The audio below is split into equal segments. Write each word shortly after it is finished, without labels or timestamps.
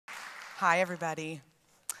Hi, everybody.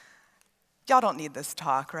 Y'all don't need this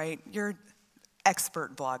talk, right? You're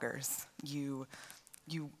expert bloggers. You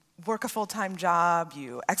work a full-time job,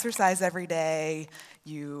 you exercise every day,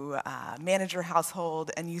 you manage your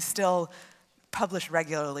household, and you still publish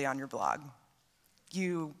regularly on your blog.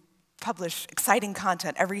 You publish exciting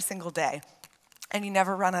content every single day, and you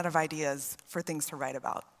never run out of ideas for things to write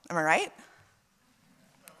about. Am I right?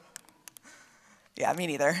 Yeah, me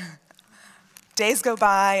neither. Days go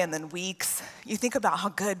by and then weeks. You think about how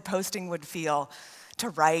good posting would feel, to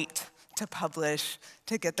write, to publish,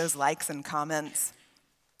 to get those likes and comments.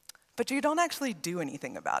 But you don't actually do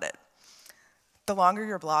anything about it. The longer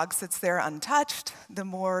your blog sits there untouched, the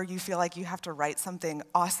more you feel like you have to write something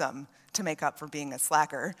awesome to make up for being a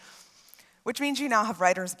slacker. Which means you now have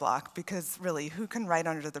writer's block, because really, who can write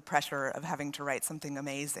under the pressure of having to write something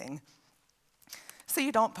amazing? So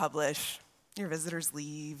you don't publish, your visitors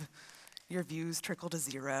leave, your views trickle to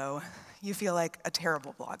zero, you feel like a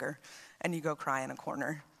terrible blogger, and you go cry in a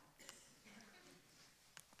corner.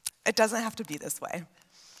 It doesn't have to be this way.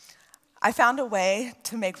 I found a way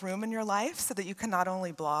to make room in your life so that you can not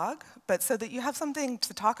only blog, but so that you have something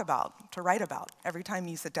to talk about, to write about, every time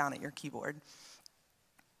you sit down at your keyboard.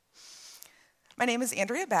 My name is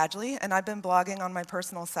Andrea Badgley, and I've been blogging on my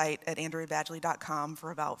personal site at andreabadgley.com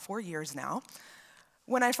for about 4 years now.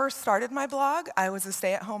 When I first started my blog, I was a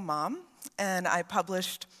stay-at-home mom, and I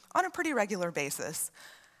published on a pretty regular basis.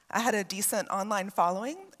 I had a decent online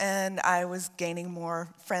following, and I was gaining more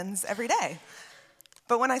friends every day.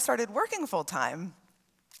 But when I started working full-time,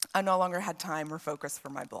 I no longer had time or focus for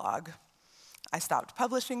my blog. I stopped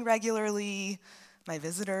publishing regularly, my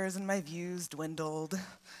visitors and my views dwindled.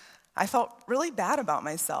 I felt really bad about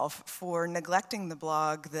myself for neglecting the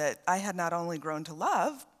blog that I had not only grown to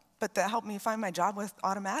love, but that helped me find my job with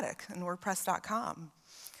Automatic and WordPress.com.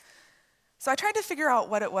 So I tried to figure out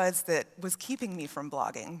what it was that was keeping me from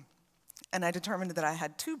blogging, and I determined that I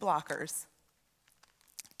had two blockers: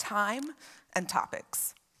 time and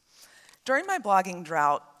topics. During my blogging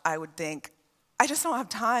drought, I would think, I just don't have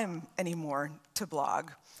time anymore to blog.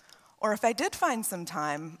 Or if I did find some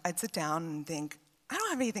time, I'd sit down and think, I don't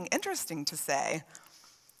have anything interesting to say.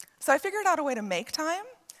 So I figured out a way to make time,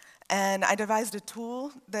 and I devised a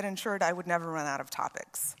tool that ensured I would never run out of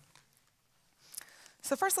topics.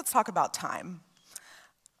 So first, let's talk about time.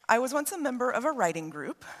 I was once a member of a writing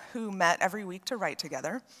group who met every week to write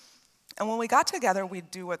together. And when we got together, we'd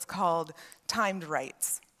do what's called timed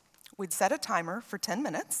writes. We'd set a timer for 10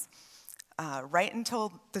 minutes, write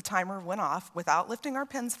until the timer went off without lifting our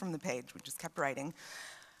pens from the page. We just kept writing.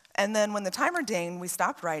 And then when the timer dinged, we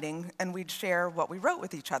stopped writing, and we'd share what we wrote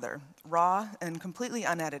with each other, raw and completely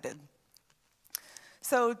unedited.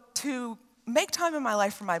 So to make time in my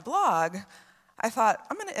life for my blog, I thought,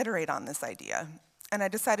 I'm going to iterate on this idea. And I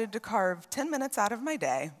decided to carve 10 minutes out of my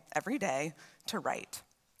day, every day, to write.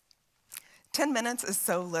 10 minutes is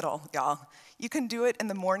so little, y'all. You can do it in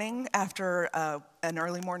the morning after an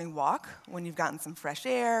early morning walk, when you've gotten some fresh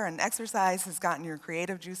air and exercise has gotten your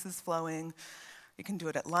creative juices flowing. You can do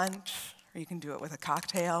it at lunch, or you can do it with a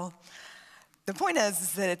cocktail. The point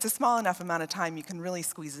is that it's a small enough amount of time you can really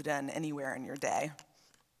squeeze it in anywhere in your day.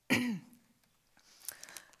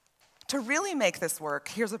 To really make this work,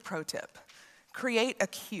 here's a pro tip. Create a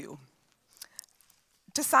cue.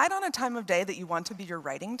 Decide on a time of day that you want to be your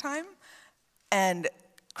writing time, and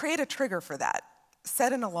create a trigger for that.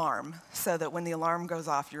 Set an alarm so that when the alarm goes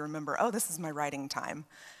off, you remember, oh, this is my writing time.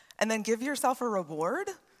 And then give yourself a reward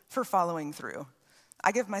for following through.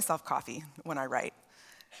 I give myself coffee when I write.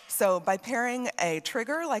 So by pairing a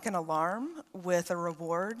trigger like an alarm with a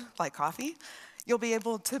reward like coffee, you'll be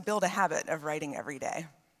able to build a habit of writing every day.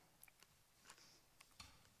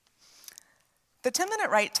 The 10-minute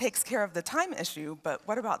write takes care of the time issue, but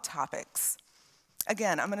what about topics?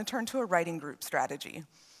 Again, I'm going to turn to a writing group strategy.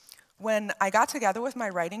 When I got together with my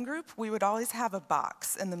writing group, we would always have a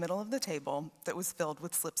box in the middle of the table that was filled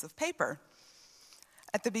with slips of paper.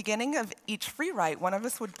 At the beginning of each free write, one of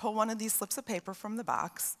us would pull one of these slips of paper from the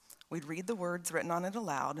box, we'd read the words written on it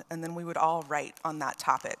aloud, and then we would all write on that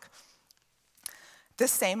topic.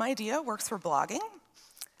 This same idea works for blogging.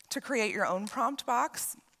 To create your own prompt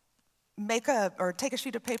box, take a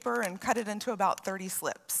sheet of paper and cut it into about 30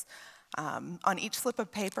 slips. On each slip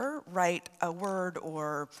of paper, write a word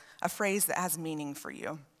or a phrase that has meaning for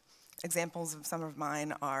you. Examples of some of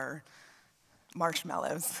mine are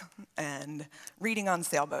marshmallows and reading on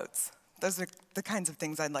sailboats. Those are the kinds of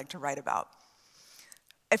things I'd like to write about.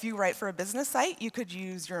 If you write for a business site, you could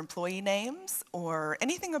use your employee names or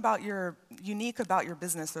anything unique about your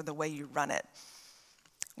business or the way you run it.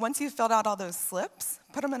 Once you've filled out all those slips,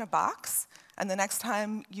 put them in a box, And the next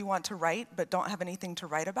time you want to write but don't have anything to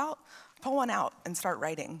write about, pull one out and start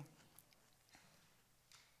writing.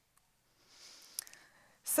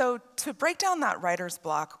 So to break down that writer's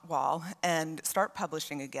block wall and start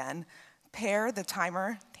publishing again, pair the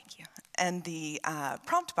timer, thank you, and the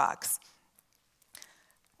prompt box.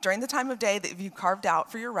 During the time of day that you've carved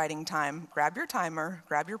out for your writing time, grab your timer,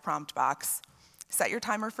 grab your prompt box, set your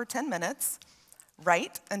timer for 10 minutes,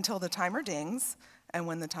 write until the timer dings, and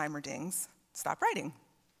when the timer dings, stop writing.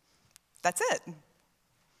 That's it.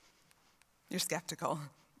 You're skeptical.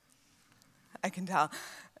 I can tell.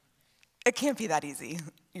 It can't be that easy,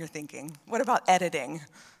 you're thinking. What about editing?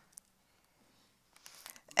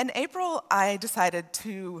 In April, I decided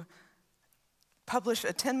to publish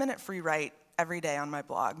a 10-minute free write every day on my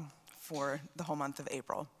blog for the whole month of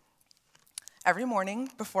April. Every morning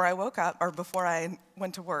before I woke up, or before I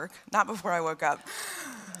went to work, not before I woke up,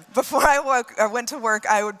 before I went to work,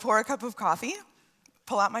 I would pour a cup of coffee,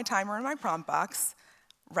 pull out my timer and my prompt box,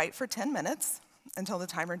 write for 10 minutes until the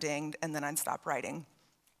timer dinged, and then I'd stop writing.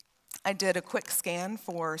 I did a quick scan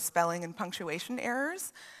for spelling and punctuation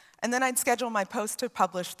errors, and then I'd schedule my post to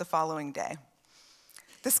publish the following day.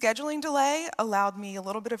 The scheduling delay allowed me a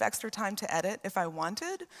little bit of extra time to edit if I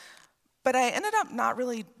wanted, but I ended up not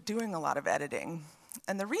really doing a lot of editing.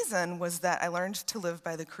 And the reason was that I learned to live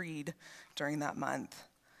by the creed during that month.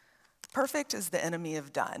 Perfect is the enemy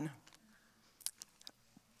of done.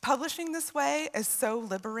 Publishing this way is so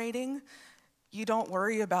liberating. You don't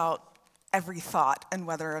worry about every thought and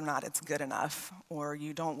whether or not it's good enough, or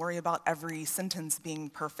you don't worry about every sentence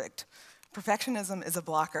being perfect. Perfectionism is a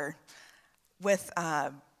blocker. With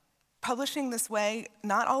publishing this way,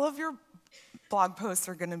 not all of your blog posts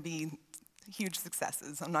are going to be huge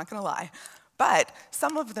successes, I'm not going to lie, but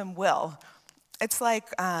some of them will. It's like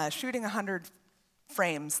shooting 100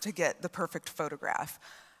 frames to get the perfect photograph.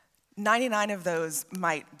 99 of those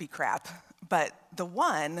might be crap, but the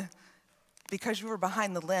one, because you were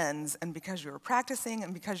behind the lens and because you were practicing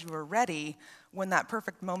and because you were ready, when that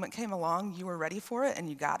perfect moment came along, you were ready for it and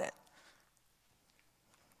you got it.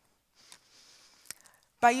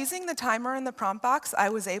 By using the timer and the prompt box, I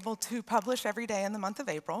was able to publish every day in the month of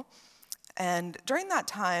April. And during that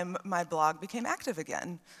time, my blog became active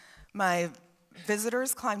again. My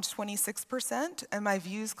visitors climbed 26%, and my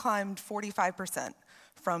views climbed 45%,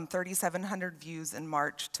 from 3,700 views in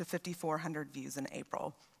March to 5,400 views in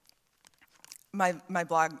April. My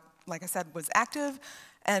blog, like I said, was active,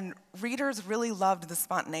 and readers really loved the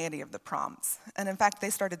spontaneity of the prompts. And in fact,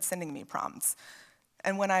 they started sending me prompts.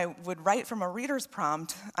 And when I would write from a reader's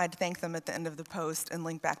prompt, I'd thank them at the end of the post and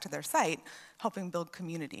link back to their site, helping build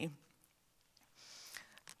community.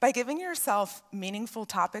 By giving yourself meaningful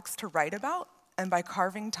topics to write about, and by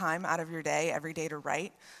carving time out of your day every day to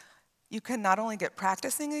write, you can not only get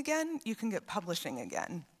practicing again, you can get publishing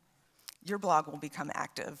again. Your blog will become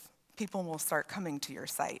active. People will start coming to your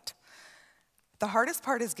site. The hardest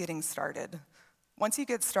part is getting started. Once you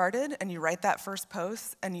get started and you write that first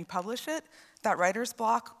post and you publish it, that writer's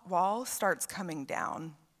block wall starts coming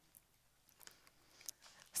down.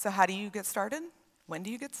 So how do you get started? When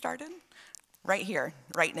do you get started? Right here,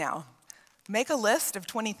 right now. Make a list of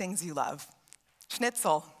 20 things you love.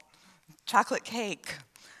 Schnitzel, chocolate cake,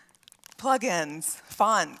 plugins,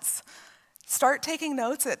 fonts. Start taking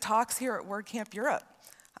notes at talks here at WordCamp Europe.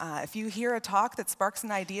 If you hear a talk that sparks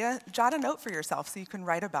an idea, jot a note for yourself so you can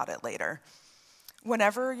write about it later.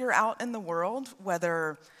 Whenever you're out in the world,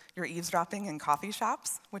 whether you're eavesdropping in coffee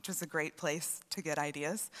shops, which is a great place to get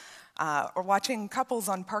ideas, or watching couples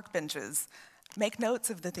on park benches, make notes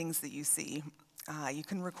of the things that you see. You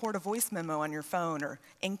can record a voice memo on your phone or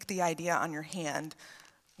ink the idea on your hand.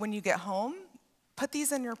 When you get home, put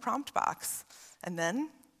these in your prompt box, and then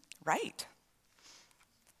write.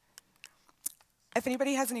 If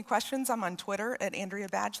anybody has any questions, I'm on Twitter at Andrea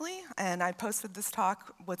Badgley, and I posted this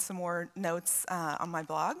talk with some more notes on my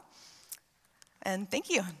blog. And thank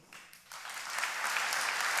you.